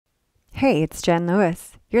Hey, it's Jen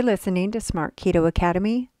Lewis. You're listening to Smart Keto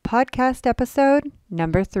Academy, podcast episode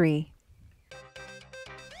number 3.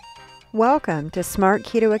 Welcome to Smart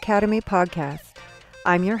Keto Academy podcast.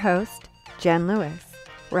 I'm your host, Jen Lewis,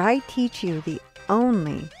 where I teach you the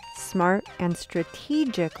only smart and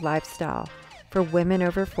strategic lifestyle for women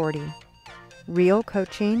over 40. Real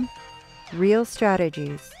coaching, real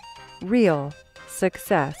strategies, real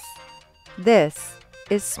success. This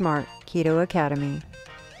is Smart Keto Academy.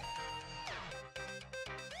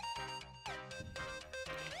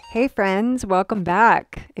 Hey friends, welcome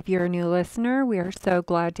back. If you're a new listener, we are so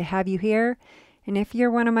glad to have you here. And if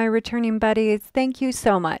you're one of my returning buddies, thank you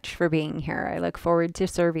so much for being here. I look forward to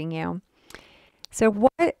serving you. So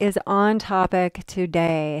what is on topic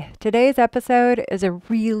today? Today's episode is a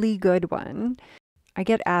really good one. I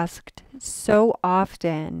get asked so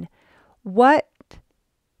often what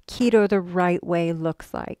keto the right way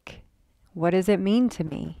looks like. What does it mean to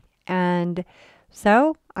me? And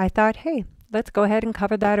so I thought, hey, let's go ahead and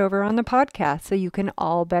cover that over on the podcast so you can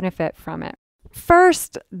all benefit from it.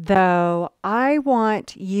 First, though, I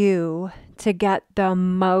want you to get the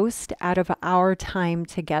most out of our time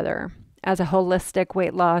together. As a holistic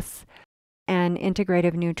weight loss and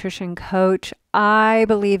integrative nutrition coach, I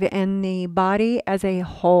believe in the body as a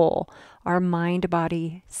whole, our mind,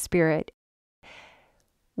 body, spirit.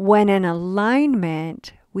 When in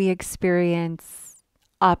alignment, we experience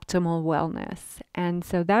optimal wellness. And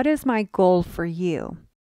so that is my goal for you.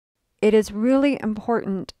 It is really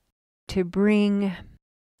important to bring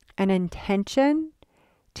an intention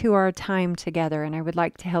to our time together, and I would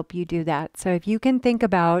like to help you do that. So if you can think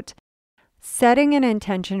about setting an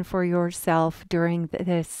intention for yourself during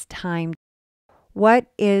this time, what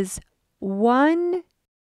is one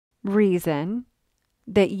reason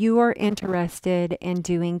that you are interested in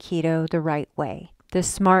doing keto the right way, the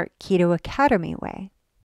Smart Keto Academy way?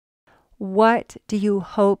 What do you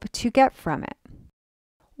hope to get from it?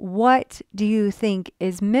 What do you think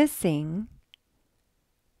is missing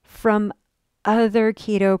from other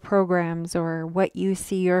keto programs or what you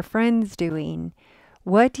see your friends doing?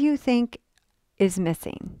 What do you think is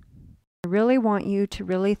missing? I really want you to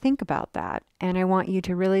really think about that. And I want you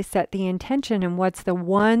to really set the intention and what's the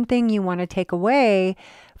one thing you want to take away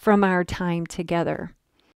from our time together.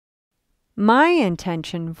 My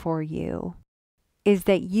intention for you is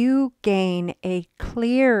that you gain a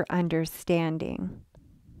clear understanding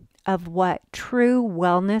of what true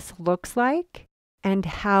wellness looks like and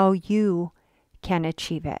how you can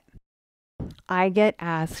achieve it. I get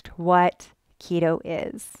asked what keto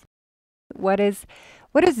is. What does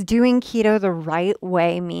doing keto the right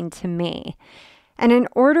way mean to me? And in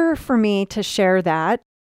order for me to share that,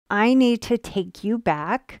 I need to take you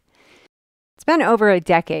back. It's been over a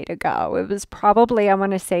decade ago. It was probably, I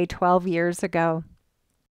want to say 12 years ago.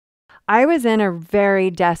 I was in a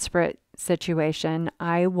very desperate situation.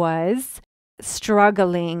 I was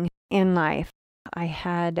struggling in life. I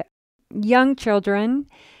had young children.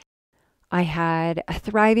 I had a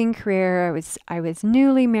thriving career. I was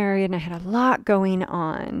newly married and I had a lot going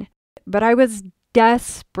on. But I was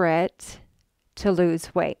desperate to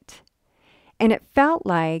lose weight. And it felt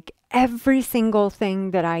like every single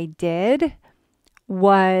thing that I did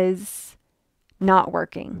was not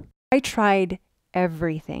working. I tried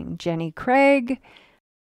everything. Jenny Craig,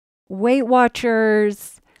 Weight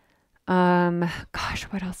Watchers,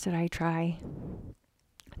 what else did I try?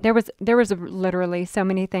 There was literally so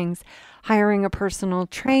many things. Hiring a personal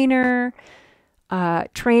trainer,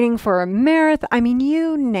 training for a marathon. I mean,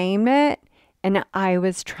 you name it. And I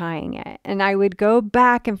was trying it. And I would go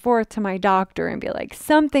back and forth to my doctor and be like,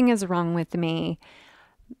 something is wrong with me.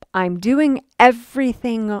 I'm doing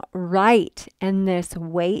everything right. And this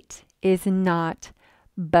weight is not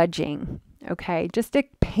budging. Okay. Just to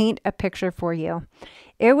paint a picture for you.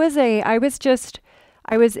 I was in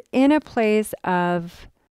a place of,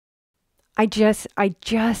 I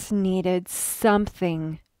just needed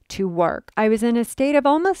something to work. I was in a state of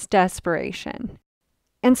almost desperation.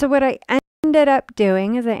 And so what I ended up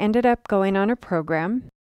doing is I ended up going on a program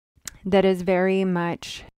that is very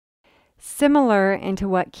much similar into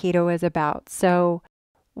what keto is about. So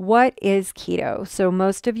what is keto? So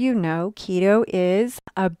most of you know keto is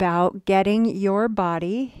about getting your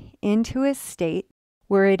body into a state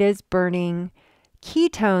where it is burning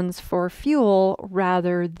ketones for fuel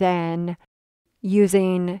rather than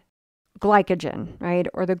using glycogen, right?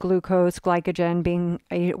 Or the glucose, glycogen being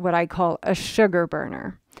what I call a sugar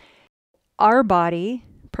burner. Our body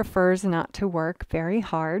prefers not to work very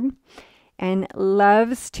hard and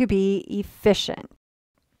loves to be efficient.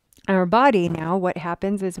 Our body now, what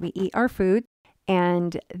happens is we eat our food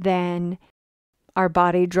and then our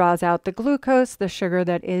body draws out the glucose, the sugar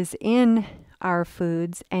that is in our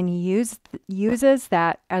foods, and uses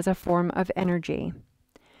that as a form of energy.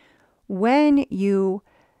 When you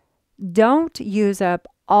don't use up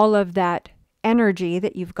all of that energy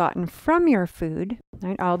that you've gotten from your food,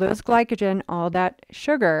 right, all those glycogen, all that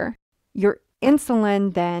sugar, your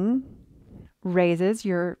insulin then raises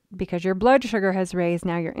because your blood sugar has raised,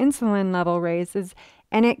 now your insulin level raises,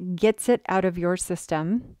 and it gets it out of your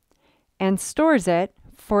system and stores it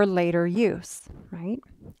for later use, right?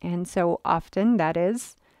 And so often that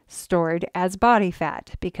is stored as body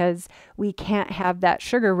fat because we can't have that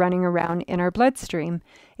sugar running around in our bloodstream.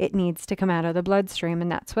 It needs to come out of the bloodstream,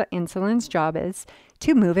 and that's what insulin's job is,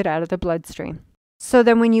 to move it out of the bloodstream. So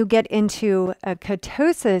then when you get into a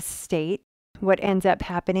ketosis state, what ends up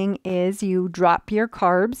happening is you drop your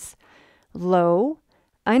carbs low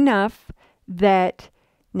enough that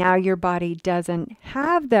now your body doesn't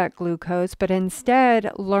have that glucose, but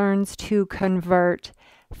instead learns to convert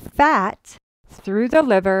fat through the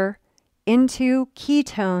liver into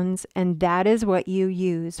ketones, and that is what you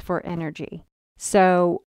use for energy.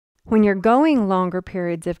 So when you're going longer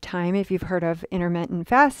periods of time, if you've heard of intermittent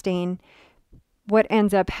fasting, what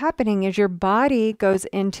ends up happening is your body goes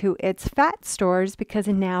into its fat stores because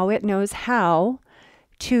now it knows how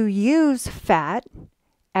to use fat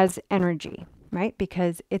as energy, right?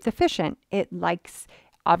 Because it's efficient. It likes,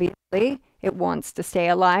 obviously, it wants to stay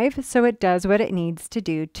alive, so it does what it needs to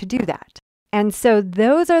do that. And so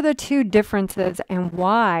those are the two differences, and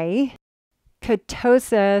why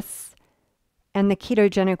ketosis and the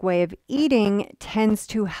ketogenic way of eating tends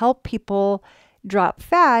to help people drop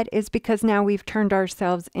fat is because now we've turned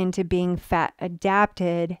ourselves into being fat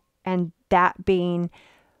adapted, and that being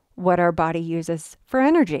what our body uses for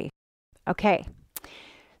energy. Okay,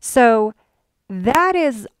 so that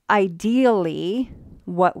is ideally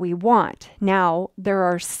what we want. Now, there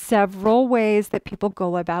are several ways that people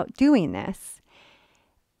go about doing this.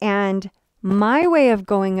 And my way of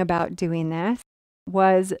going about doing this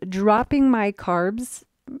was dropping my carbs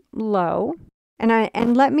low.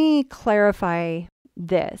 And let me clarify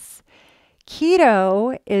this.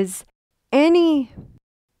 Keto is any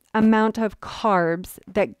amount of carbs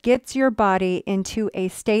that gets your body into a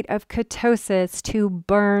state of ketosis to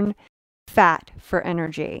burn fat for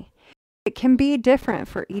energy. It can be different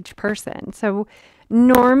for each person. So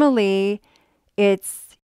normally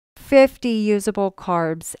it's 50 usable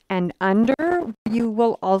carbs and under. You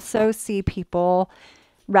will also see people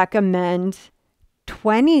recommend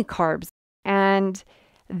 20 carbs. And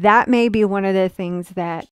that may be one of the things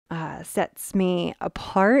that sets me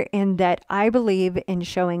apart, in that I believe in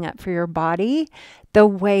showing up for your body the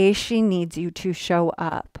way she needs you to show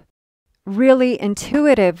up. Really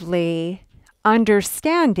intuitively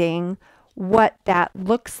understanding what that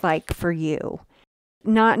looks like for you.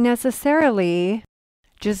 Not necessarily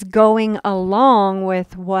just going along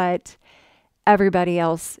with what everybody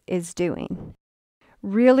else is doing.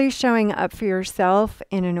 Really showing up for yourself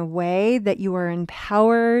in a way that you are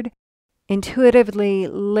empowered, intuitively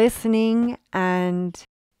listening and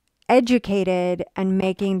educated, and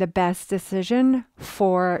making the best decision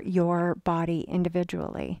for your body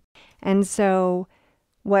individually. And so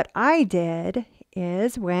what I did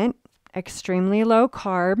is went extremely low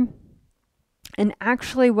carb. And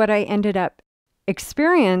actually what I ended up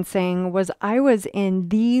experiencing was I was in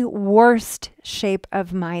the worst shape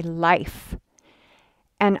of my life.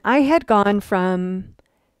 And I had gone from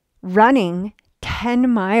running 10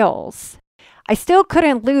 miles. I still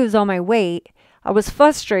couldn't lose all my weight. I was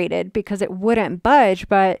frustrated because it wouldn't budge,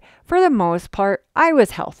 but for the most part, I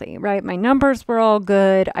was healthy, right? My numbers were all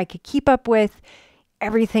good. I could keep up with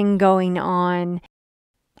everything going on.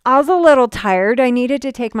 I was a little tired. I needed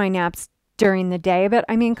to take my naps during the day, but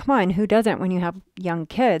I mean, come on, who doesn't when you have young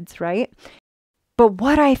kids, right? But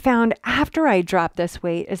what I found after I dropped this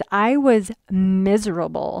weight is I was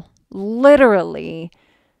miserable, literally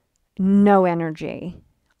no energy.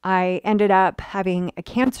 I ended up having a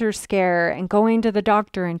cancer scare and going to the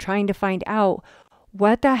doctor and trying to find out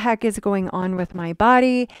what the heck is going on with my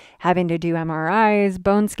body, having to do MRIs,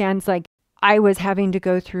 bone scans. Like, I was having to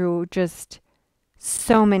go through just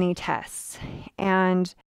so many tests.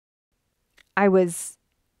 And I was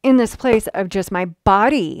in this place of just my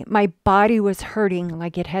body was hurting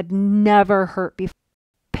like it had never hurt before.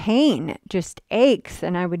 Pain, just aches.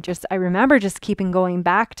 And I remember just keeping going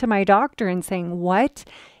back to my doctor and saying, what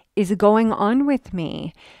is going on with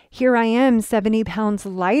me? Here I am, 70 pounds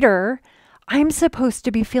lighter. I'm supposed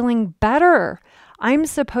to be feeling better. I'm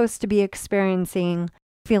supposed to be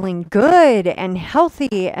feeling good and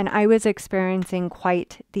healthy. And I was experiencing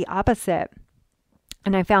quite the opposite.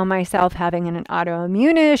 And I found myself having an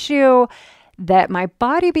autoimmune issue that my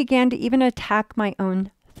body began to even attack my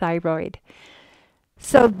own thyroid.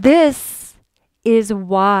 So this is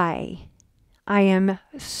why I am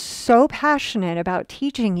so passionate about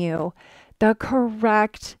teaching you the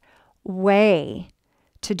correct way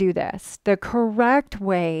to do this, the correct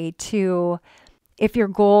way to, if your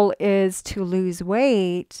goal is to lose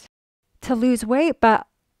weight, but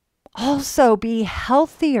also be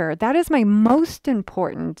healthier. That is my most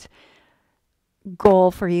important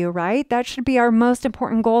goal for you, right? That should be our most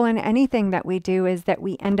important goal in anything that we do, is that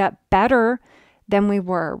we end up better than we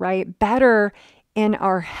were, right? Better in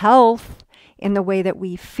our health, in the way that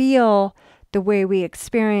we feel, the way we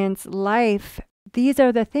experience life. These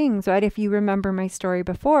are the things, right? If you remember my story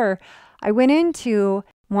before, I went into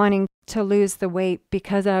wanting to lose the weight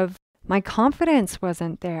because of my confidence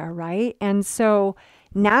wasn't there, right? And so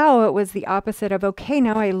now it was the opposite of, okay,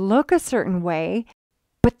 now I look a certain way,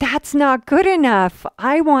 but that's not good enough.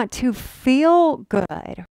 I want to feel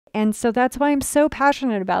good. And so that's why I'm so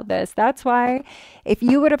passionate about this. That's why if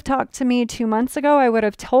you would have talked to me 2 months ago, I would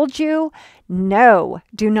have told you, no,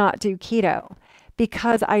 do not do keto,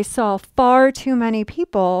 because I saw far too many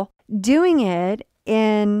people doing it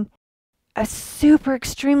in a super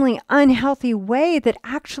extremely unhealthy way that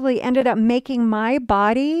actually ended up making my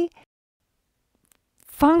body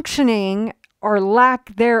functioning, or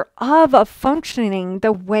lack thereof of functioning,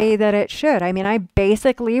 the way that it should. I mean, I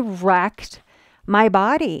basically wrecked my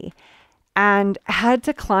body and had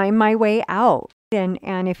to climb my way out. And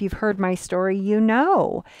if you've heard my story, you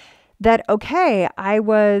know that, okay, I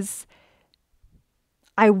wanted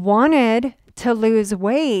to lose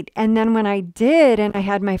weight. And then when I did, and I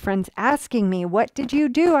had my friends asking me, what did you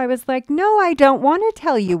do? I was like, no, I don't want to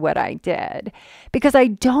tell you what I did, because I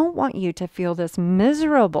don't want you to feel this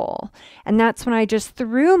miserable. And that's when I just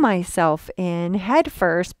threw myself in head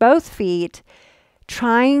first, both feet,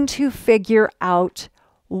 trying to figure out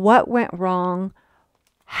what went wrong.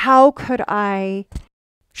 How could I,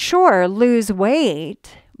 sure, lose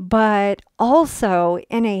weight, but also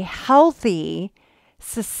in a healthy,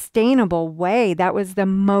 sustainable way. That was the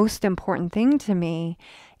most important thing to me,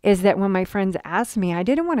 is that when my friends asked me, I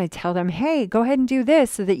didn't want to tell them, hey, go ahead and do this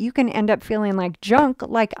so that you can end up feeling like junk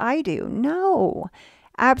like I do. No,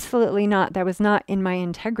 absolutely not. That was not in my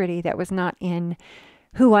integrity. That was not in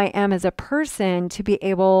who I am as a person, to be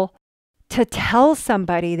able to tell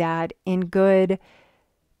somebody that in good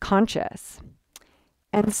conscience.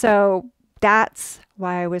 And so that's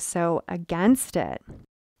why I was so against it.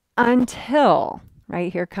 Until,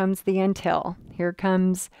 right, here comes the until. Here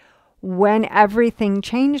comes when everything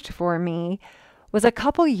changed for me, was a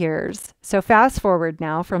couple years. So fast forward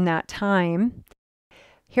now from that time,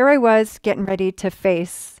 here I was getting ready to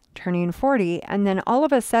face turning 40. And then all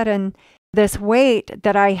of a sudden, this weight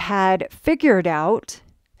that I had figured out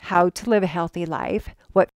how to live a healthy life,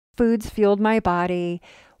 what foods fueled my body,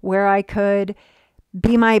 where I could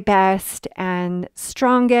be my best and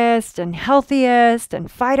strongest and healthiest and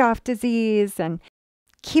fight off disease and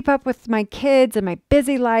keep up with my kids and my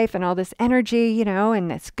busy life and all this energy, you know, and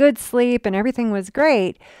this good sleep, and everything was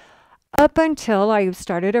great up until I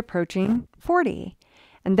started approaching 40.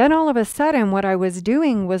 And then all of a sudden, what I was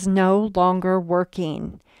doing was no longer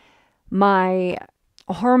working. My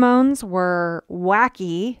hormones were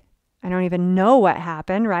wacky. I don't even know what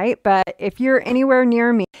happened, right? But if you're anywhere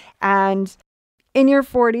near me and in your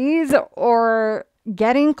 40s or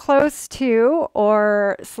getting close to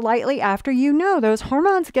or slightly after, you know, those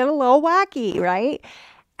hormones get a little wacky, right?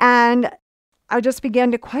 And I just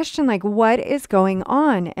began to question, like, what is going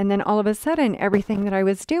on? And then all of a sudden, everything that I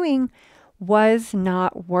was doing was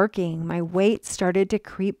not working. My weight started to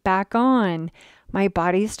creep back on. My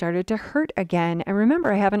body started to hurt again. And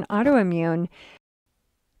remember, I have an autoimmune.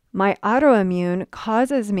 My autoimmune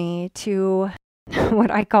causes me to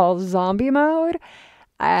what I call zombie mode,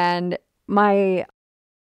 and my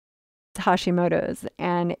Hashimoto's.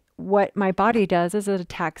 And what my body does is it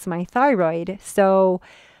attacks my thyroid. So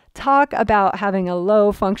talk about having a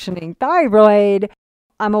low functioning thyroid.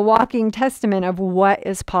 I'm a walking testament of what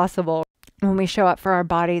is possible when we show up for our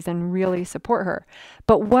bodies and really support her.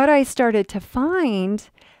 But what I started to find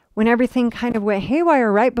when everything kind of went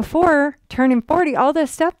haywire right before turning 40, all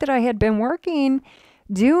this stuff that I had been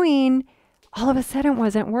doing, all of a sudden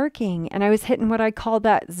wasn't working. And I was hitting what I call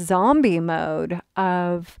that zombie mode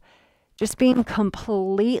of just being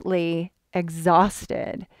completely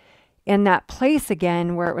exhausted, in that place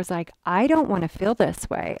again where it was like, I don't want to feel this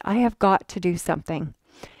way. I have got to do something.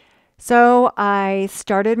 So I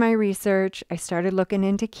started my research. I started looking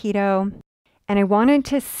into keto, and I wanted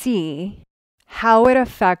to see how it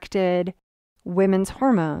affected women's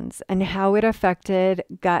hormones and how it affected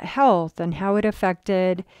gut health and how it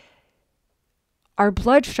affected our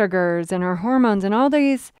blood sugars and our hormones and all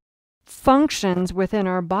these functions within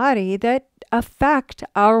our body that affect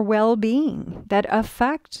our well-being, that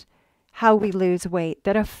affect how we lose weight,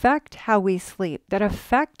 that affect how we sleep, that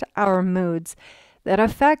affect our moods, that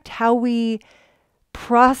affect how we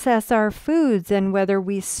process our foods and whether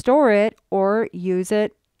we store it or use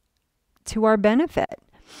it to our benefit,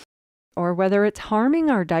 or whether it's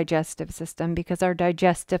harming our digestive system because our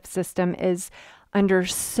digestive system is under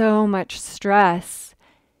so much stress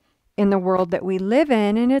in the world that we live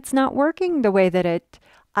in, and it's not working the way that it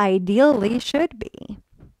ideally should be.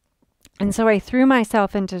 And so I threw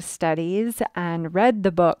myself into studies and read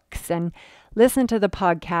the books and listened to the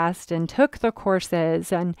podcast and took the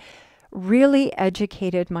courses and really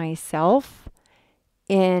educated myself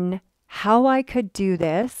in how I could do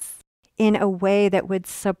this in a way that would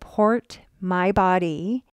support my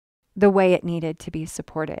body the way it needed to be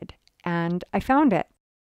supported. And I found it.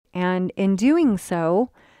 And in doing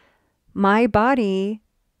so, my body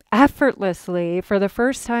effortlessly, for the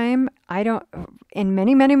first time, in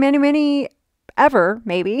many, ever,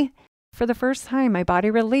 maybe, for the first time, my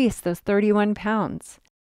body released those 31 pounds.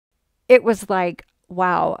 It was like,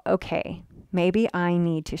 wow, okay, maybe I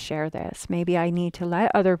need to share this. Maybe I need to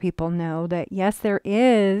let other people know that, yes, there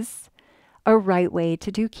is a right way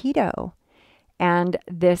to do keto. And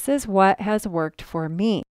this is what has worked for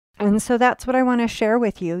me. And so that's what I want to share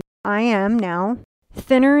with you. I am now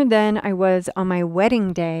thinner than I was on my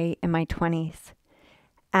wedding day in my 20s.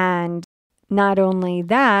 And not only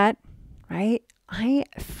that, right, I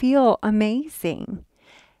feel amazing.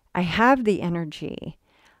 I have the energy.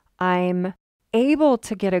 I'm able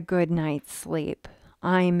to get a good night's sleep.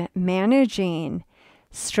 I'm managing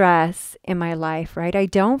stress in my life, right? I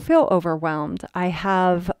don't feel overwhelmed. I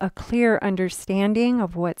have a clear understanding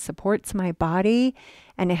of what supports my body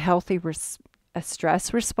and a healthy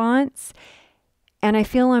stress response. And I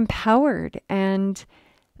feel empowered. And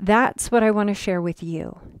that's what I want to share with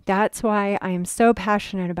you. That's why I am so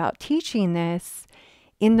passionate about teaching this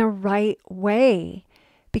in the right way,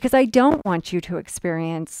 because I don't want you to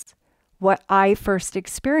experience what I first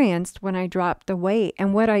experienced when I dropped the weight.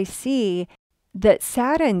 And what I see that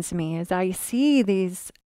saddens me is I see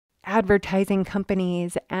these advertising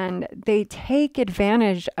companies and they take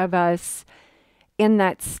advantage of us in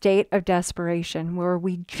that state of desperation where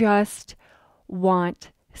we just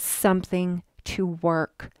want something to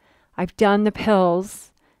work. I've done the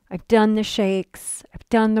pills, I've done the shakes, I've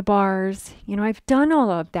done the bars, I've done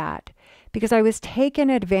all of that because I was taken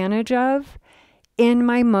advantage of in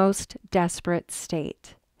my most desperate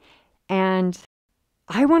state. And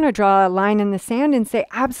I want to draw a line in the sand and say,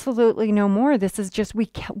 absolutely no more. This is just,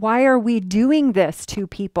 why are we doing this to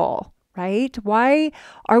people, right? Why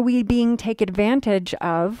are we being taken advantage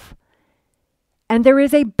of? And there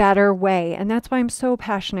is a better way. And that's why I'm so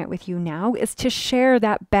passionate with you now, is to share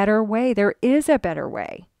that better way. There is a better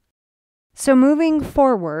way. So moving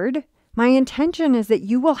forward, my intention is that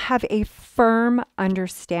you will have a firm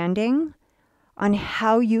understanding on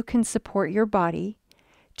how you can support your body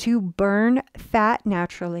to burn fat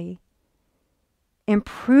naturally,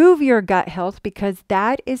 improve your gut health, because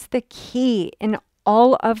that is the key in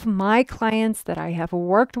all of my clients that I have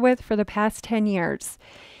worked with for the past 10 years.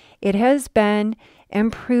 It has been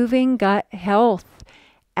improving gut health,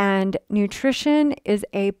 and nutrition is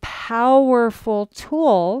a powerful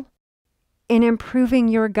tool in improving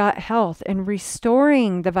your gut health and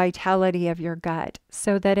restoring the vitality of your gut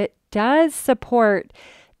so that it does support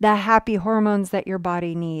the happy hormones that your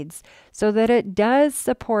body needs, so that it does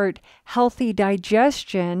support healthy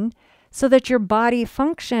digestion, so that your body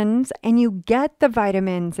functions and you get the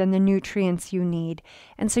vitamins and the nutrients you need.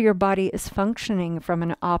 And so your body is functioning from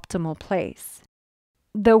an optimal place.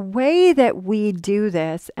 The way that we do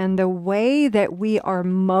this and the way that we are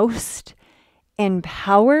most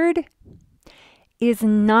empowered is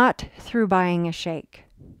not through buying a shake.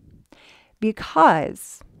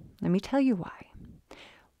 Because, let me tell you why.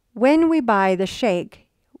 When we buy the shake,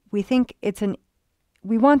 we think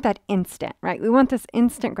we want that instant, right? We want this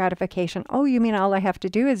instant gratification. Oh, you mean all I have to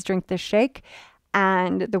do is drink this shake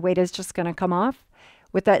and the weight is just going to come off?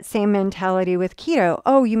 With that same mentality with keto.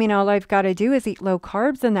 Oh, you mean all I've got to do is eat low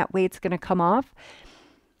carbs and that weight's going to come off?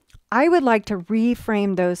 I would like to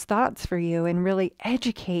reframe those thoughts for you and really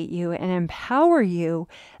educate you and empower you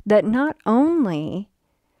that not only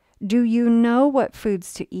do you know what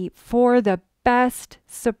foods to eat for the best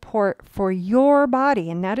support for your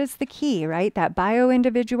body, and that is the key, right? That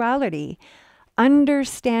bioindividuality,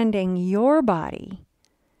 understanding your body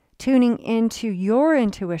tuning into your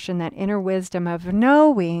intuition, that inner wisdom of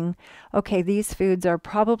knowing, okay, these foods are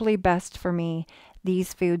probably best for me.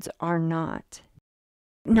 These foods are not.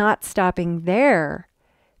 Not stopping there,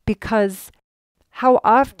 because how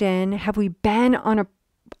often have we been on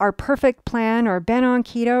our perfect plan or been on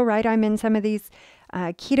keto, right? I'm in some of these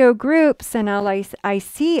keto groups, and I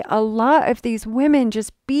see a lot of these women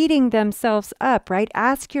just beating themselves up, right?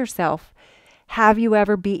 Ask yourself, have you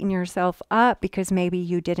ever beaten yourself up because maybe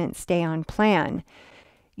you didn't stay on plan?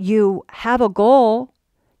 You have a goal,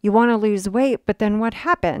 you want to lose weight, but then what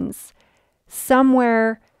happens?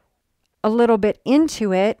 Somewhere a little bit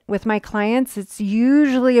into it with my clients, it's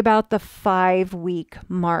usually about the 5-week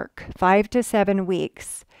mark, 5 to 7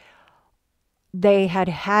 weeks. They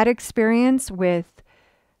had experience with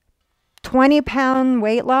 20-pound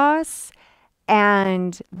weight loss,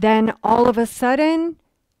 and then all of a sudden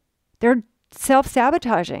they're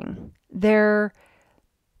self-sabotaging.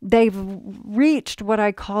 They've reached what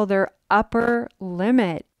I call their upper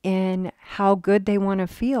limit in how good they want to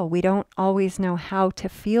feel. We don't always know how to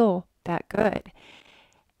feel that good.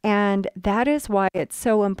 And that is why it's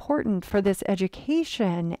so important for this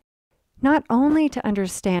education, not only to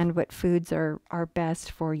understand what foods are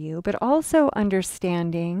best for you, but also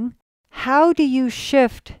understanding, how do you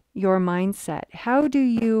shift your mindset? How do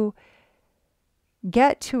you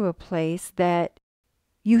get to a place that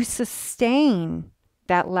you sustain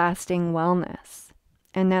that lasting wellness?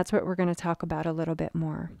 And that's what we're going to talk about a little bit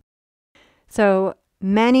more. So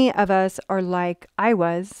many of us are like I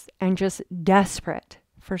was, and just desperate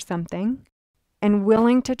for something and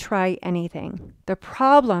willing to try anything. The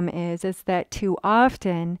problem is that too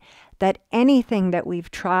often that anything that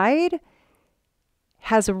we've tried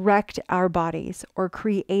has wrecked our bodies or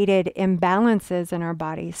created imbalances in our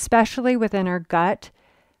bodies, especially within our gut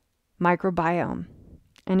microbiome.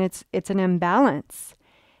 And it's an imbalance.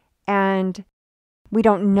 And we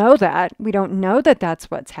don't know that. We don't know that that's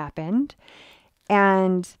what's happened.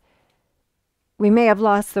 And we may have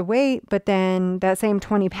lost the weight, but then that same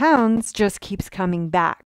 20 pounds just keeps coming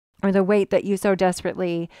back. Or the weight that you so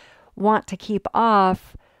desperately want to keep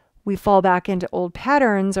off, we fall back into old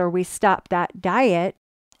patterns, or we stop that diet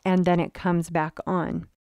and then it comes back on.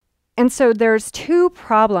 And so there's two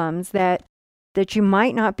problems that you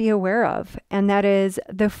might not be aware of. And that is,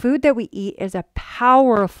 the food that we eat is a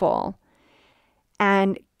powerful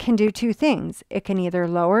and can do two things. It can either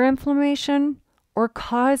lower inflammation or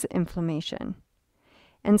cause inflammation.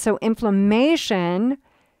 And so inflammation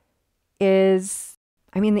is,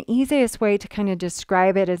 the easiest way to kind of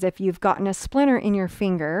describe it is if you've gotten a splinter in your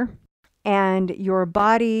finger and your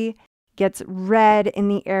body gets red in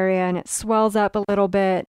the area and it swells up a little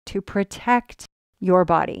bit to protect your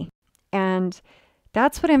body. And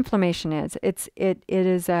that's what inflammation is. It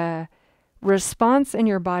is a response in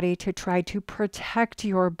your body to try to protect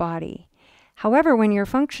your body. However, when you're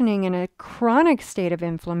functioning in a chronic state of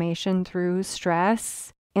inflammation through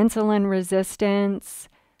stress, insulin resistance,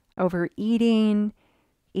 overeating,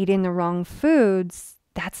 eating the wrong foods,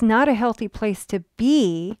 that's not a healthy place to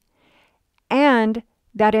be. And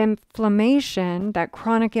that inflammation, that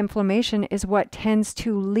chronic inflammation, is what tends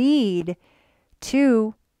to lead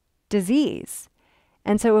to disease.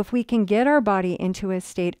 And so if we can get our body into a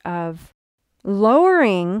state of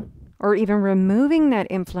lowering or even removing that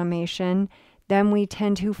inflammation, then we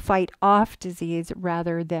tend to fight off disease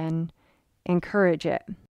rather than encourage it.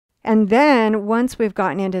 And then once we've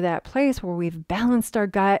gotten into that place where we've balanced our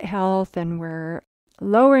gut health and we're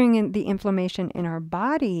lowering the inflammation in our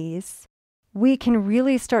bodies, we can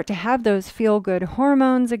really start to have those feel-good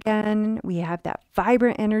hormones again. We have that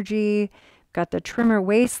vibrant energy, got the trimmer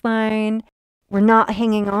waistline. We're not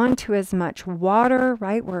hanging on to as much water,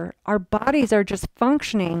 right? Our bodies are just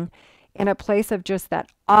functioning in a place of just that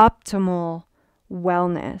optimal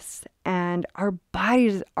wellness. And our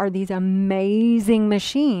bodies are these amazing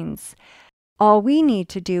machines. All we need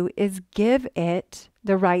to do is give it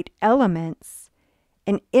the right elements,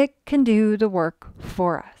 and it can do the work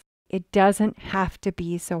for us. It doesn't have to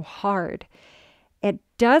be so hard. It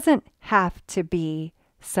doesn't have to be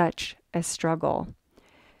such a struggle.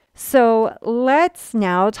 So let's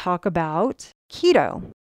now talk about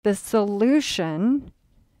keto, the solution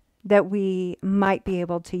that we might be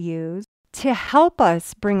able to use to help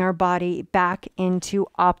us bring our body back into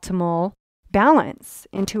optimal balance,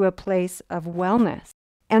 into a place of wellness.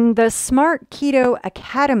 And the Smart Keto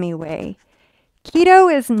Academy way,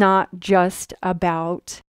 keto is not just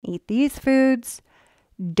about eat these foods,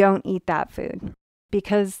 don't eat that food.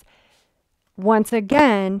 Because once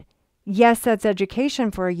again, yes, that's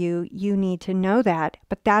education for you. You need to know that,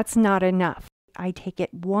 but that's not enough. I take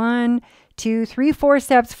it 1, 2, 3, 4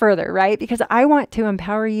 steps further, right? Because I want to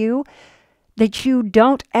empower you that you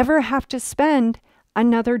don't ever have to spend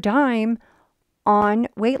another dime on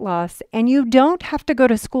weight loss. And you don't have to go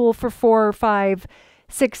to school for 4, 5,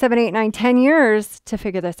 6, 7, 8, 9, 10 years to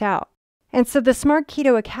figure this out. And so the Smart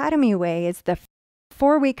Keto Academy way is the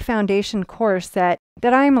 4-week foundation course that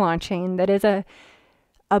I'm launching that is an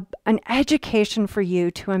education for you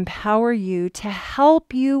to empower you to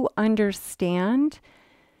help you understand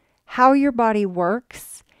how your body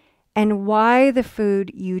works and why the food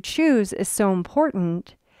you choose is so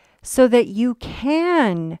important so that you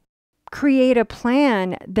can create a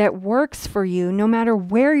plan that works for you no matter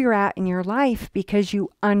where you're at in your life because you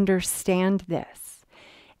understand this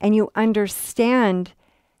and you understand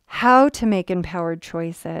how to make empowered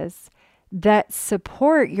choices that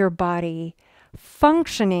support your body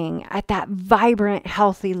functioning at that vibrant,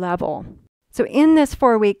 healthy level. So in this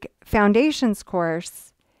 4-week foundations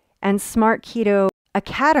course and Smart Keto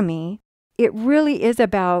Academy, it really is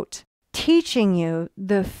about teaching you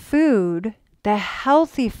the food, the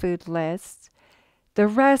healthy food lists, the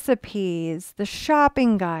recipes, the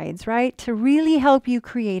shopping guides, right? To really help you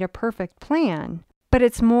create a perfect plan. But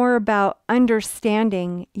it's more about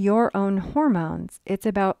understanding your own hormones. It's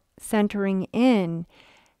about centering in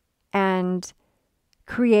and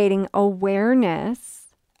creating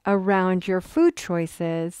awareness around your food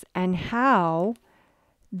choices and how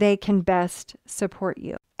they can best support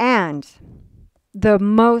you. And the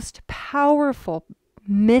most powerful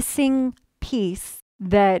missing piece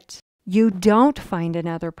that you don't find in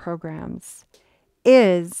other programs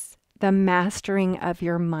is the mastering of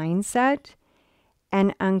your mindset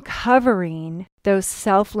and uncovering those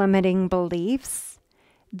self-limiting beliefs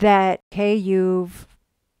that, hey, you've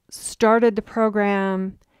started the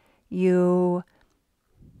program, you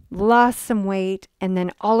lost some weight, and then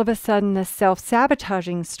all of a sudden the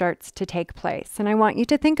self-sabotaging starts to take place. And I want you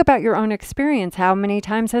to think about your own experience. How many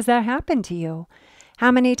times has that happened to you?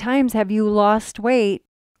 How many times have you lost weight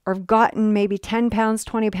or gotten maybe 10 pounds,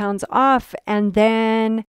 20 pounds off, and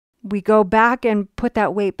then we go back and put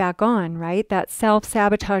that weight back on, right? That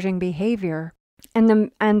self-sabotaging behavior. And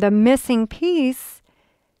the missing piece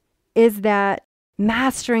is that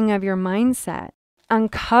mastering of your mindset,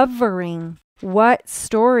 uncovering what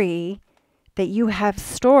story that you have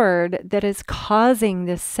stored that is causing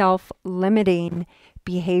this self-limiting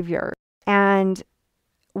behavior. And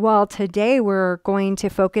while today we're going to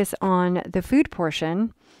focus on the food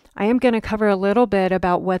portion, I am going to cover a little bit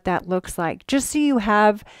about what that looks like, just so you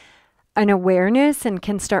have an awareness and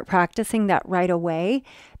can start practicing that right away,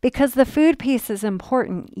 because the food piece is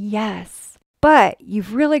important, yes, but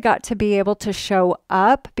you've really got to be able to show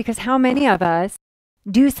up, because how many of us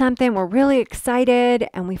do something, we're really excited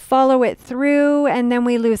and we follow it through, and then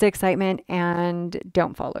we lose excitement and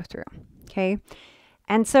don't follow through, okay?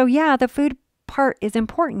 And so, yeah, the food part is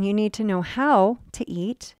important. You need to know how to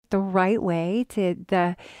eat the right way, to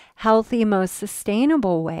the healthy, most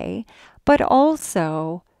sustainable way, but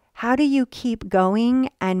also how do you keep going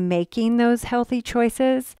and making those healthy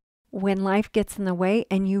choices when life gets in the way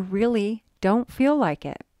and you really don't feel like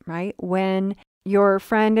it, right? When your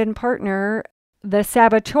friend and partner, the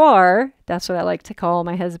saboteur, that's what I like to call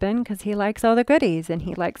my husband because he likes all the goodies and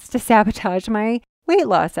he likes to sabotage my weight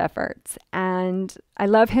loss efforts. And I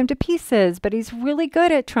love him to pieces, but he's really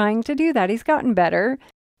good at trying to do that. He's gotten better,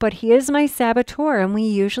 but he is my saboteur, and we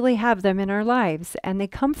usually have them in our lives and they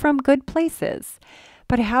come from good places.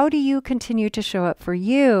 But how do you continue to show up for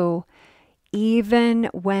you even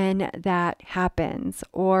when that happens,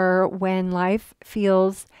 or when life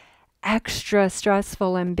feels extra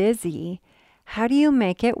stressful and busy? How do you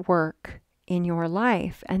make it work in your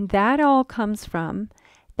life? And that all comes from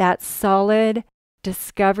that solid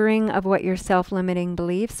discovering of what your self-limiting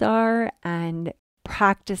beliefs are and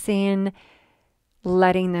practicing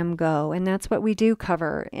letting them go. And that's what we do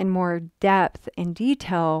cover in more depth and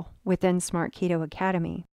detail within Smart Keto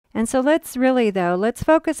Academy. And so let's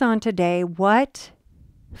focus on today, what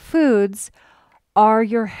foods are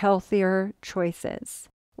your healthier choices?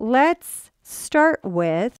 Let's start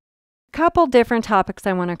with a couple different topics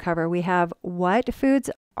I want to cover. We have what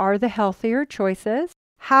foods are the healthier choices,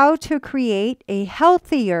 how to create a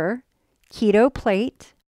healthier keto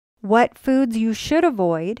plate, what foods you should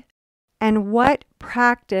avoid, and what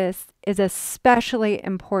practice is especially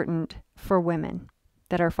important for women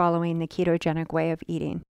that are following the ketogenic way of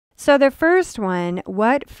eating. So the first one,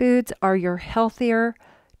 what foods are your healthier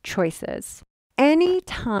choices? Any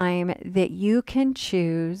time that you can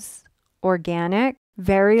choose organic,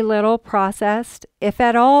 very little processed, if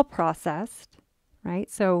at all processed,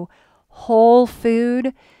 right? So whole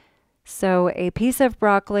food, So a piece of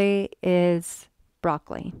broccoli is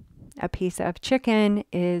broccoli. A piece of chicken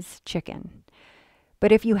is chicken.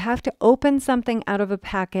 But if you have to open something out of a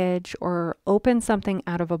package or open something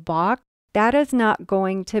out of a box, that is not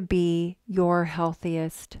going to be your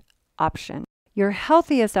healthiest option. Your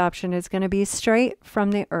healthiest option is going to be straight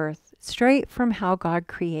from the earth, straight from how God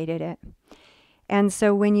created it. And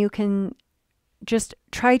so when you can just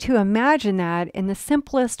try to imagine that in the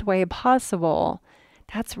simplest way possible,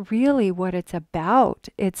 that's really what it's about.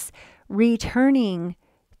 It's returning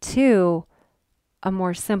to a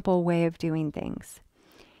more simple way of doing things.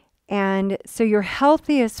 And so your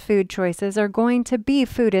healthiest food choices are going to be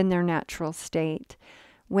food in their natural state.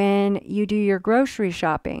 When you do your grocery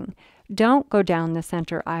shopping, don't go down the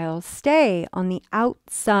center aisle. Stay on the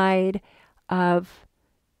outside of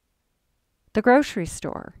the grocery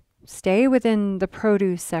store. Stay within the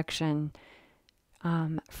produce section,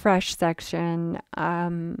 fresh section,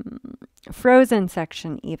 frozen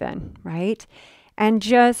section even, right? And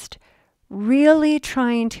just really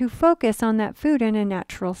trying to focus on that food in a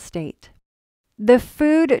natural state. The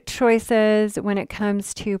food choices when it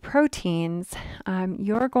comes to proteins,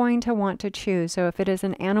 you're going to want to choose. So if it is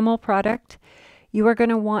an animal product, you are going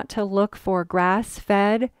to want to look for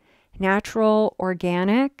grass-fed, natural,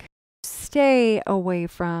 organic. Stay away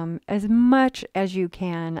from, as much as you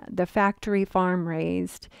can, the factory farm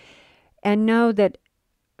raised, and know that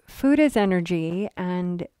food is energy,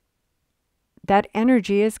 and that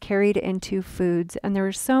energy is carried into foods, and there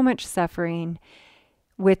is so much suffering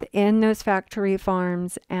within those factory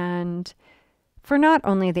farms, and for not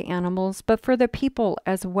only the animals, but for the people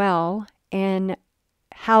as well, and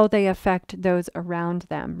how they affect those around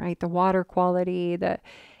them, right? The water quality, the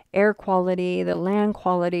air quality, the land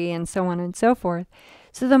quality, and so on and so forth.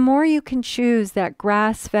 So the more you can choose that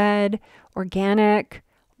grass-fed, organic,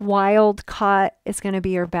 wild caught is going to be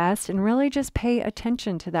your best, and really just pay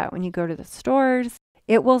attention to that when you go to the stores.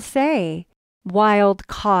 It will say wild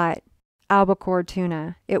caught albacore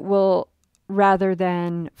tuna. It will, rather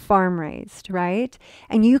than farm raised, right?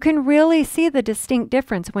 And you can really see the distinct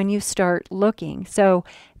difference when you start looking. So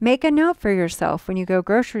make a note for yourself when you go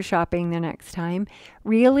grocery shopping the next time.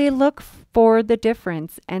 Really look for the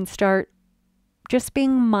difference and start just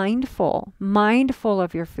being mindful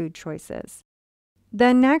of your food choices.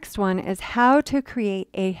 The next one is how to create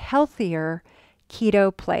a healthier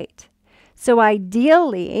keto plate. So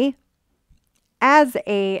ideally, as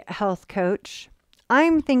a health coach,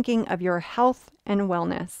 I'm thinking of your health and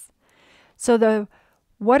wellness. So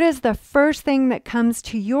what is the first thing that comes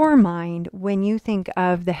to your mind when you think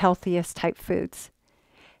of the healthiest type foods?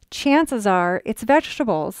 Chances are it's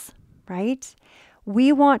vegetables, right?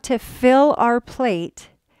 We want to fill our plate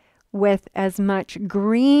with as much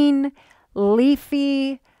green,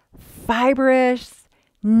 leafy, fibrous,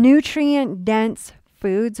 nutrient-dense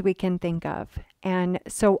foods we can think of. And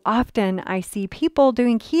so often I see people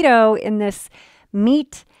doing keto in this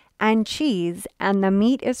meat and cheese, and the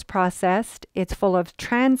meat is processed. It's full of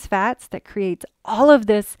trans fats that creates all of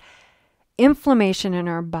this inflammation in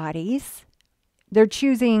our bodies. They're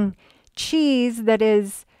choosing cheese that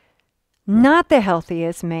is not the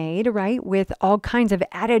healthiest made, right? With all kinds of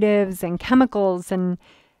additives and chemicals, and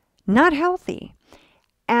not healthy.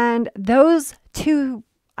 And those two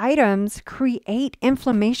items create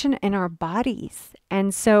inflammation in our bodies.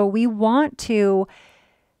 And so we want to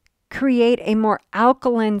create a more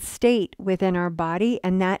alkaline state within our body,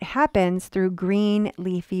 and that happens through green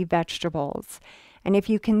leafy vegetables. And if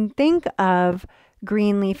you can think of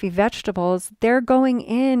green leafy vegetables, they're going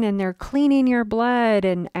in and they're cleaning your blood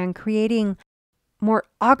and creating more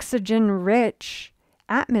oxygen-rich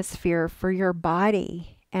atmosphere for your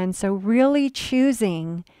body. And so really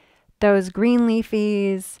choosing those green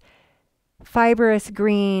leafies, fibrous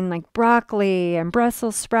green like broccoli and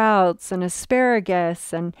Brussels sprouts and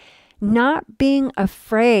asparagus, and not being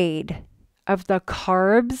afraid of the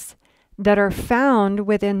carbs that are found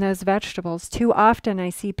within those vegetables. Too often I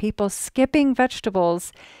see people skipping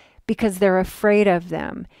vegetables because they're afraid of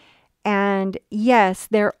them. And yes,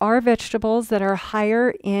 there are vegetables that are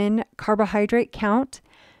higher in carbohydrate count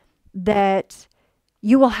that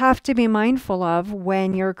you will have to be mindful of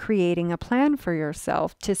when you're creating a plan for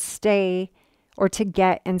yourself to stay or to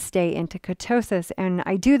get and stay into ketosis. And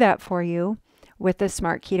I do that for you with the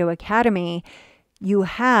Smart Keto Academy. You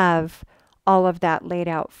have all of that laid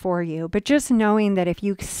out for you. But just knowing that if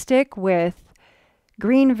you stick with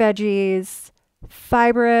green veggies,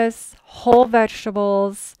 fibrous, whole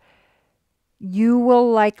vegetables, you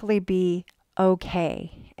will likely be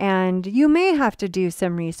okay. And you may have to do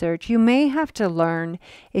some research. You may have to learn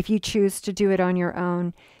if you choose to do it on your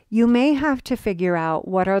own. you may have to figure out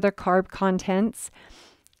what are the carb contents.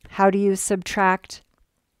 How do you subtract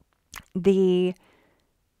the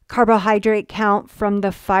carbohydrate count from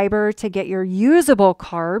the fiber to get your usable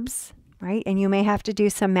carbs, right? And you may have to do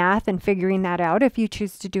some math and figuring that out if you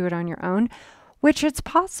choose to do it on your own, which it's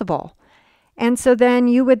possible. And so then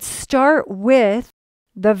you would start with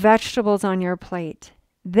the vegetables on your plate.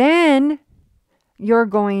 Then you're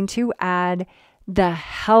going to add the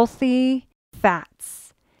healthy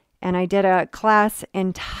fats. And I did a class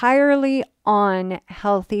entirely on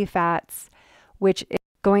healthy fats, which is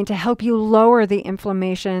going to help you lower the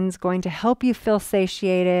inflammations, going to help you feel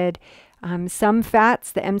satiated. Some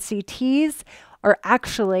fats, the MCTs, are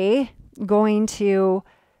actually going to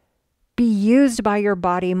be used by your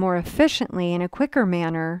body more efficiently in a quicker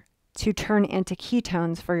manner to turn into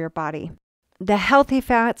ketones for your body. The healthy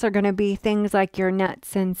fats are going to be things like your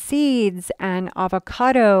nuts and seeds and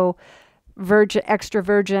avocado, extra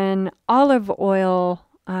virgin olive oil,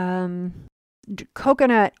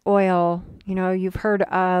 coconut oil. You know, you've heard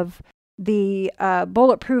of the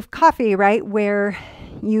bulletproof coffee, right? Where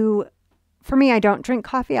for me, I don't drink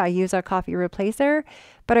coffee. I use a coffee replacer,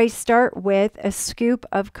 but I start with a scoop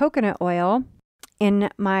of coconut oil in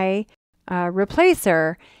my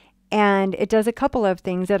replacer. And it does a couple of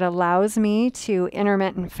things. It allows me to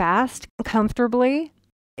intermittent fast comfortably.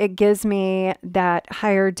 It gives me that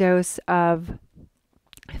higher dose of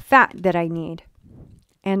fat that I need.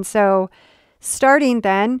 And so starting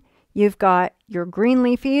then, you've got your green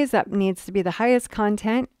leafies, that needs to be the highest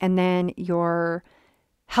content. And then your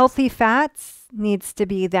healthy fats needs to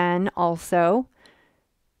be then also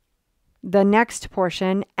the next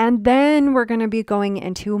portion. And then we're going to be going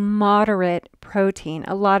into moderate protein.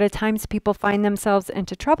 A lot of times people find themselves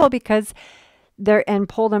into trouble because and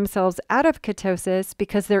pull themselves out of ketosis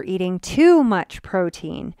because they're eating too much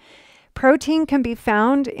protein. Protein can be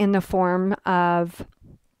found in the form of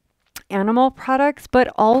animal products,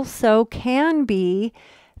 but also can be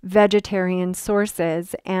vegetarian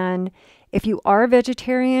sources. And if you are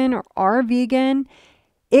vegetarian or are vegan,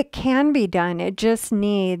 it can be done. It just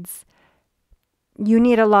you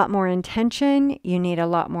need a lot more intention, you need a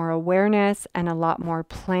lot more awareness and a lot more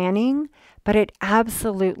planning, but it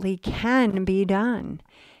absolutely can be done.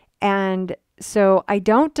 And so I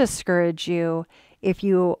don't discourage you. If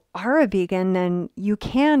you are a vegan, then you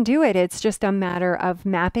can do it. It's just a matter of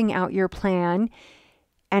mapping out your plan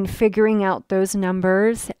and figuring out those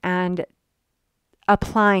numbers and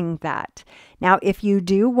applying that. Now, if you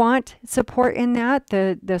do want support in that,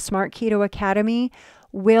 the Smart Keto Academy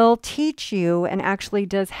will teach you and actually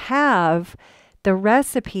does have the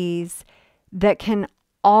recipes that can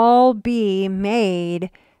all be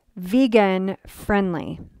made vegan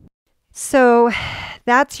friendly. So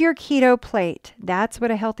that's your keto plate. That's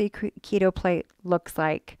what a healthy keto plate looks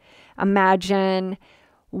like. Imagine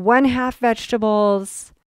 1/2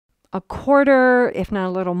 vegetables, 1/4, if not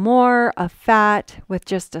a little more, of fat with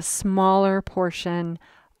just a smaller portion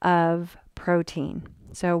of protein.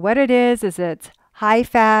 So what it is it's high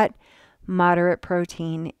fat, moderate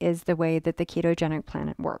protein is the way that the ketogenic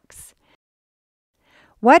planet works.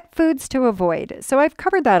 What foods to avoid? So I've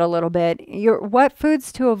covered that a little bit. What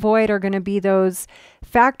foods to avoid are going to be those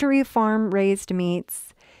factory farm raised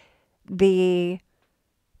meats, the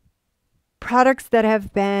products that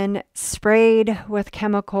have been sprayed with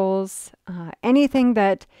chemicals, anything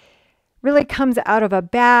that really comes out of a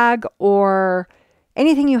bag or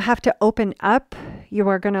anything you have to open up, you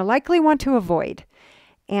are going to likely want to avoid.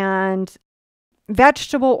 And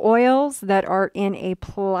vegetable oils that are in a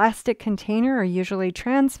plastic container are usually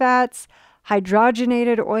trans fats,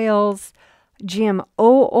 hydrogenated oils,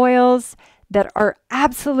 GMO oils that are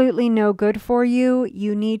absolutely no good for you.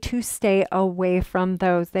 You need to stay away from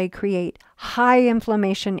those. They create high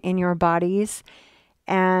inflammation in your bodies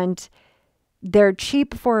and they're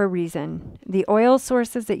cheap for a reason. The oil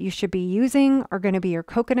sources that you should be using are going to be your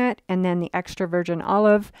coconut and then the extra virgin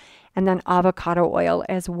olive and then avocado oil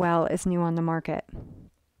as well is new on the market,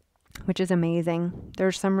 which is amazing.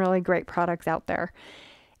 There's some really great products out there.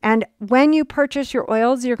 And when you purchase your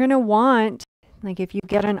oils, you're going to want, like if you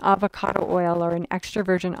get an avocado oil or an extra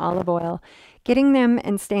virgin olive oil, getting them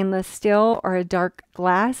in stainless steel or a dark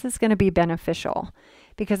glass is going to be beneficial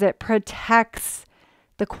because it protects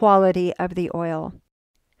the quality of the oil.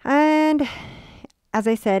 And as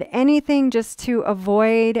I said, anything just to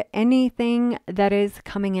avoid anything that is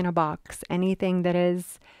coming in a box, anything that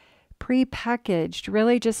is prepackaged,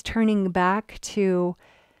 really just turning back to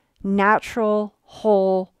natural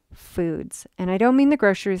whole foods. And I don't mean the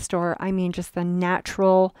grocery store, I mean just the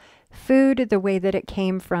natural food, the way that it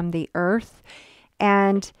came from the earth.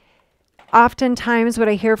 And Oftentimes what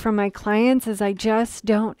I hear from my clients is I just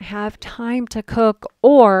don't have time to cook,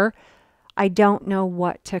 or I don't know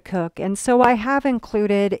what to cook. And so I have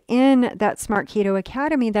included in that Smart Keto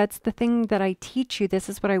Academy, that's the thing that I teach you. This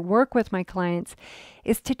is what I work with my clients,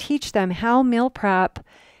 is to teach them how meal prep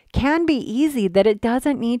can be easy, that it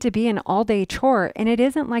doesn't need to be an all-day chore. And it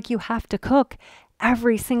isn't like you have to cook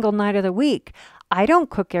every single night of the week. I don't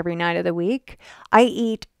cook every night of the week. I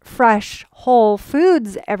eat fresh, whole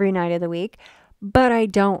foods every night of the week, but I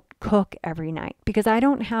don't cook every night because I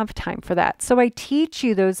don't have time for that. So I teach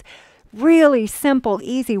you those really simple,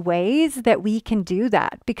 easy ways that we can do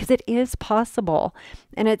that, because it is possible.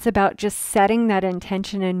 And it's about just setting that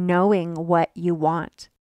intention and knowing what you want.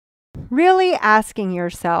 Really asking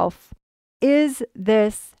yourself, is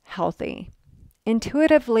this healthy?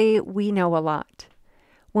 Intuitively, we know a lot.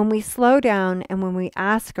 When we slow down and when we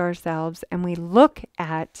ask ourselves and we look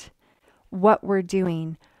at what we're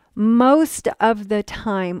doing, most of the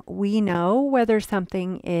time we know whether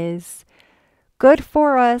something is good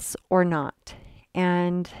for us or not.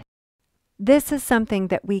 And this is something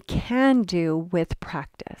that we can do with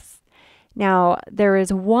practice. Now, there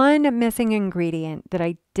is one missing ingredient that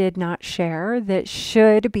I did not share that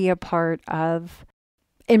should be a part of,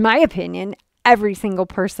 in my opinion, every single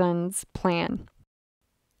person's plan.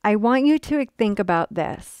 I want you to think about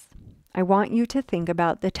this. I want you to think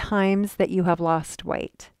about the times that you have lost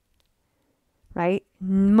weight, right?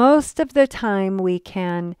 Most of the time we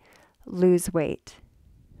can lose weight,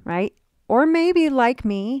 right? Or maybe like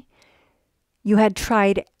me, you had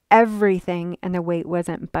tried everything and the weight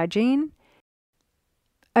wasn't budging.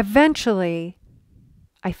 Eventually,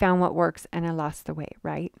 I found what works and I lost the weight,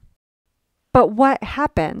 right? But what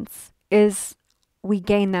happens is we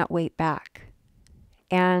gain that weight back.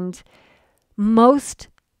 And most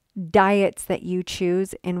diets that you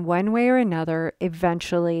choose in one way or another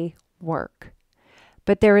eventually work.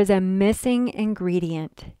 But there is a missing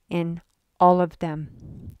ingredient in all of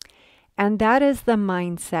them. And that is the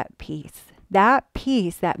mindset piece. That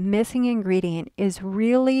piece, that missing ingredient, is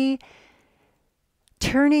really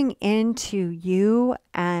turning into you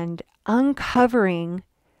and uncovering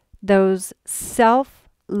those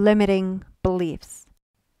self-limiting beliefs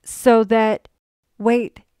so that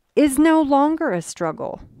weight is no longer a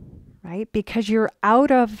struggle, right? Because you're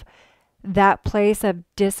out of that place of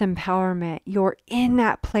disempowerment. You're in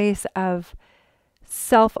that place of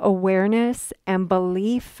self-awareness and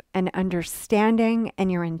belief and understanding,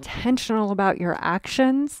 and you're intentional about your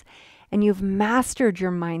actions, and you've mastered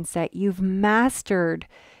your mindset. You've mastered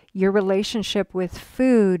your relationship with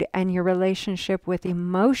food and your relationship with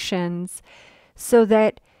emotions, so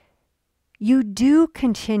that you do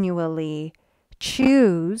continually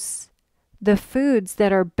choose the foods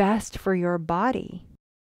that are best for your body.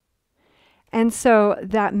 And so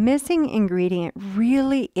that missing ingredient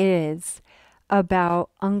really is about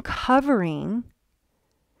uncovering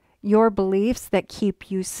your beliefs that keep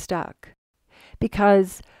you stuck.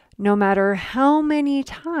 Because no matter how many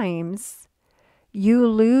times you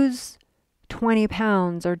lose 20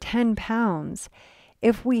 pounds or 10 pounds,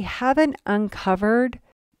 if we haven't uncovered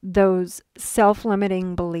those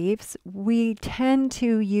self-limiting beliefs, we tend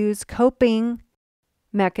to use coping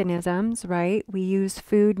mechanisms, right? We use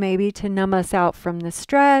food maybe to numb us out from the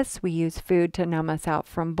stress. We use food to numb us out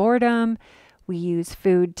from boredom. We use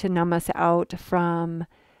food to numb us out from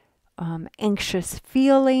anxious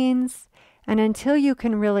feelings. And until you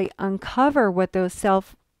can really uncover what those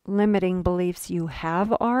self-limiting beliefs you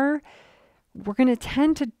have are, we're going to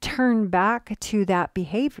tend to turn back to that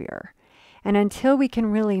behavior. And until we can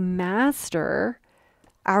really master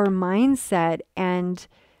our mindset and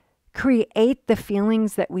create the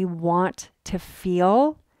feelings that we want to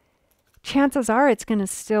feel, chances are it's going to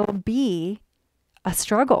still be a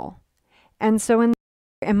struggle. And so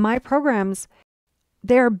in my programs,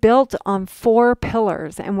 they're built on 4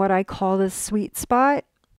 pillars and what I call the sweet spot.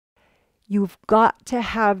 You've got to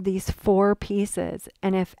have these 4 pieces.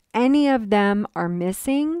 And if any of them are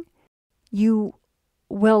missing, you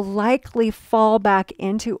will likely fall back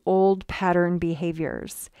into old pattern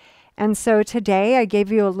behaviors. And so today I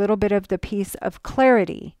gave you a little bit of the piece of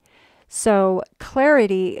clarity. So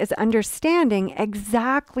clarity is understanding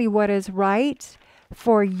exactly what is right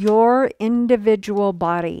for your individual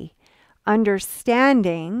body.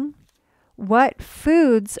 Understanding what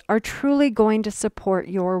foods are truly going to support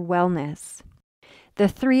your wellness. The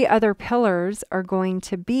 3 other pillars are going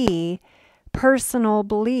to be personal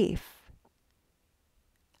belief.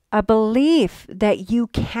 A belief that you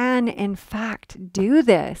can, in fact, do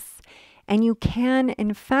this. And you can,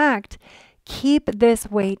 in fact, keep this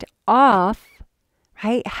weight off,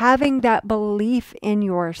 right? Having that belief in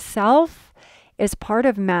yourself is part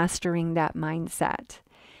of mastering that mindset.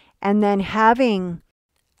 And then having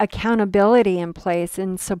accountability in place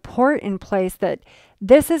and support in place, that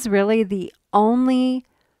this is really the only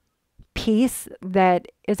piece that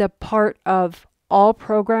is a part of all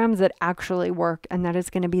programs that actually work, and that is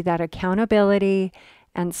going to be that accountability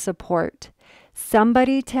and support.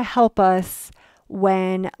 Somebody to help us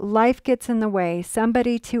when life gets in the way,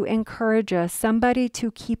 somebody to encourage us, somebody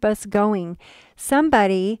to keep us going,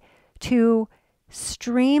 somebody to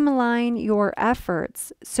streamline your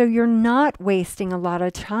efforts so you're not wasting a lot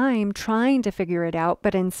of time trying to figure it out,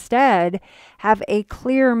 but instead have a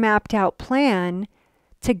clear mapped out plan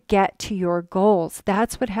to get to your goals.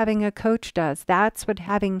 That's what having a coach does. That's what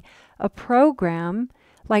having a program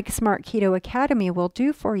like Smart Keto Academy will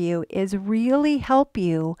do for you, is really help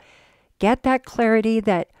you get that clarity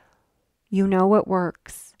that you know what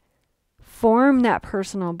works. Form that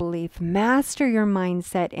personal belief, master your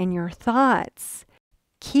mindset and your thoughts.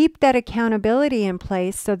 Keep that accountability in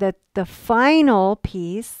place so that the final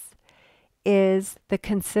piece is the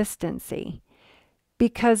consistency.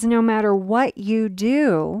 Because no matter what you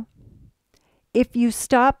do, if you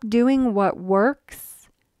stop doing what works,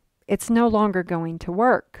 it's no longer going to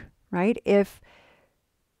work, right? If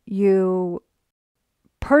you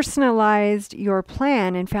personalized your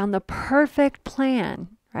plan and found the perfect plan,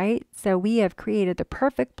 right? So we have created the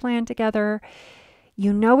perfect plan together.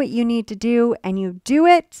 You know what you need to do and you do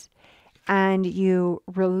it, and you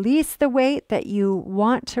release the weight that you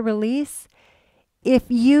want to release. If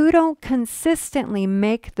you don't consistently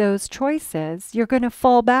make those choices, you're going to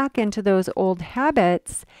fall back into those old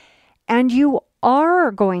habits, and you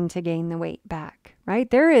are going to gain the weight back, right?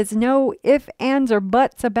 There is no ifs, ands, or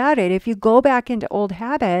buts about it. If you go back into old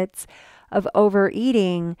habits of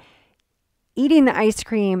overeating, eating the ice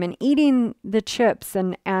cream and eating the chips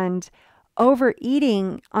and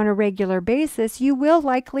overeating on a regular basis, you will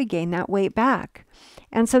likely gain that weight back.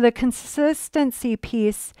 And so the consistency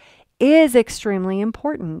piece is extremely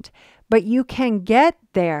important, but you can get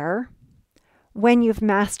there when you've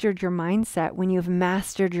mastered your mindset, when you've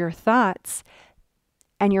mastered your thoughts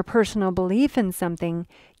and your personal belief in something.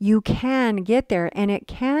 You can get there, and it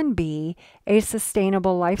can be a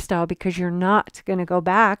sustainable lifestyle because you're not going to go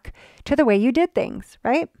back to the way you did things,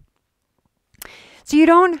 right? So you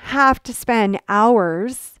don't have to spend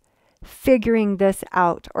hours figuring this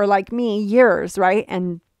out, or like me, years, right?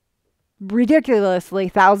 And ridiculously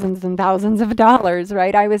thousands and thousands of dollars,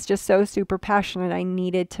 right? I was just so super passionate. I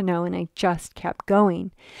needed to know, and I just kept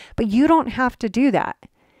going. But you don't have to do that.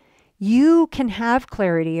 You can have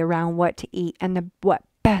clarity around what to eat and what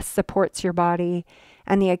best supports your body,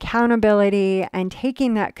 and the accountability and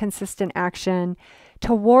taking that consistent action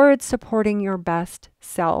towards supporting your best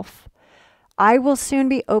self. I will soon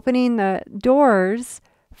be opening the doors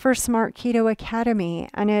for Smart Keto Academy,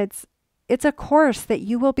 and it's a course that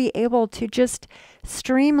you will be able to just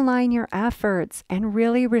streamline your efforts and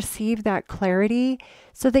really receive that clarity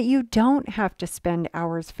so that you don't have to spend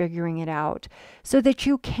hours figuring it out, so that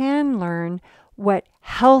you can learn what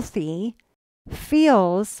healthy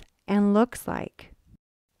feels and looks like.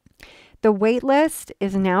 The wait list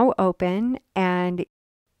is now open, and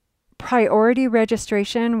priority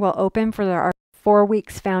registration will open for our 4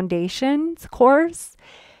 weeks foundations course.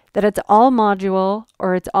 That it's all module,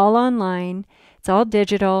 or it's all online, it's all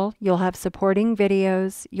digital. You'll have supporting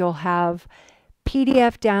videos, you'll have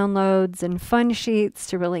PDF downloads and fun sheets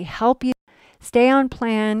to really help you stay on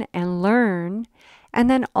plan and learn. And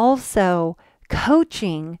then also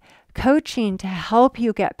coaching to help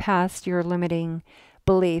you get past your limiting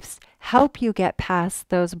beliefs, help you get past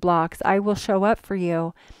those blocks. I will show up for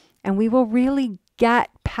you, and we will really get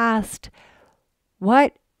past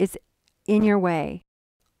what is in your way.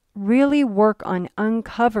 Really work on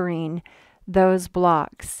uncovering those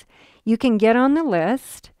blocks. You can get on the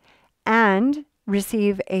list and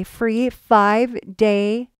receive a free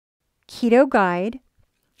 5-day keto guide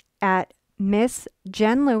at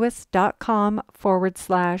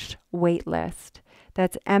missjenlewis.com/waitlist.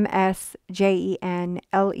 That's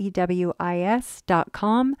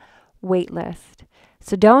msjenlewis.com waitlist.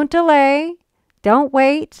 So don't delay, don't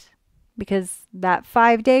wait, because that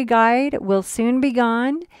 5-day guide will soon be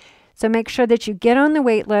gone. So make sure that you get on the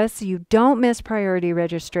wait list so you don't miss priority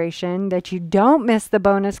registration, that you don't miss the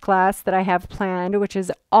bonus class that I have planned, which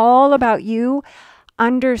is all about you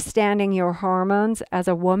understanding your hormones as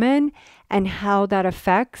a woman and how that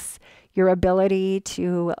affects your ability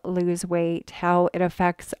to lose weight, how it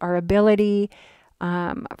affects our ability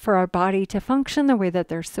for our body to function the way that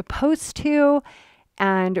they're supposed to,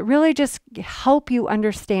 and really just help you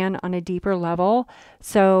understand on a deeper level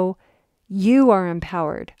so you are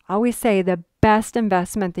empowered. I always say the best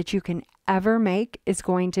investment that you can ever make is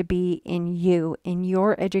going to be in you, in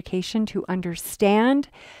your education to understand,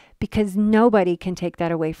 because nobody can take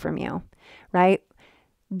that away from you, right?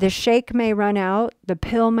 The shake may run out, the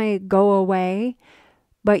pill may go away,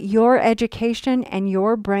 but your education and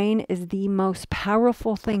your brain is the most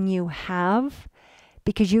powerful thing you have,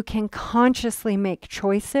 because you can consciously make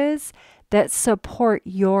choices that support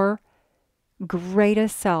your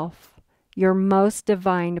greatest self, your most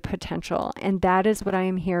divine potential. And that is what I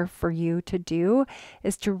am here for you to do,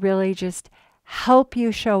 is to really just help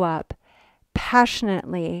you show up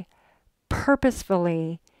passionately,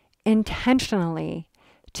 purposefully, intentionally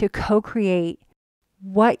to co-create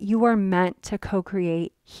what you are meant to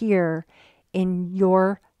co-create here in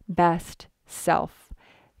your best self.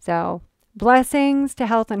 So, blessings to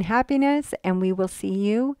health and happiness, and we will see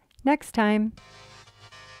you next time.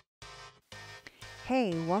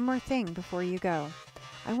 Hey, one more thing before you go.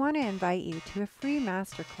 I want to invite you to a free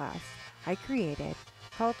masterclass I created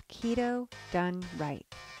called Keto Done Right.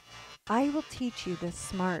 I will teach you the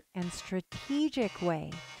smart and strategic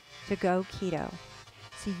way to go keto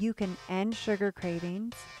so you can end sugar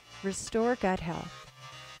cravings, restore gut health,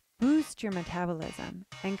 boost your metabolism,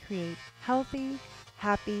 and create healthy,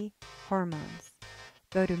 happy hormones.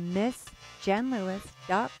 Go to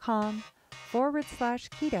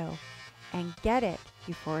missjenlewis.com/keto and get it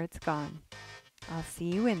before it's gone. I'll see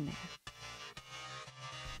you in there.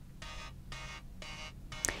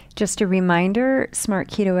 Just a reminder, Smart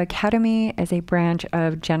Keto Academy is a branch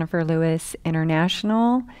of Jennifer Lewis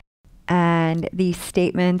International, and the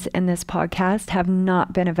statements in this podcast have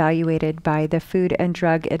not been evaluated by the Food and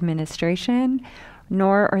Drug Administration,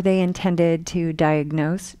 nor are they intended to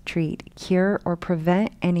diagnose, treat, cure, or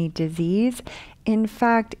prevent any disease. In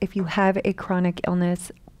fact, if you have a chronic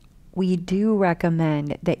illness, we do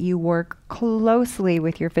recommend that you work closely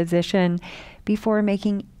with your physician before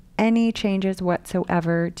making any changes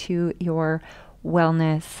whatsoever to your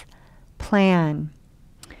wellness plan.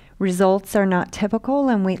 Results are not typical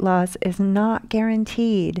and weight loss is not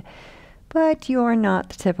guaranteed, but you're not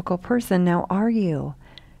the typical person, now are you?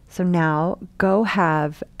 So now go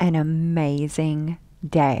have an amazing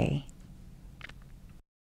day.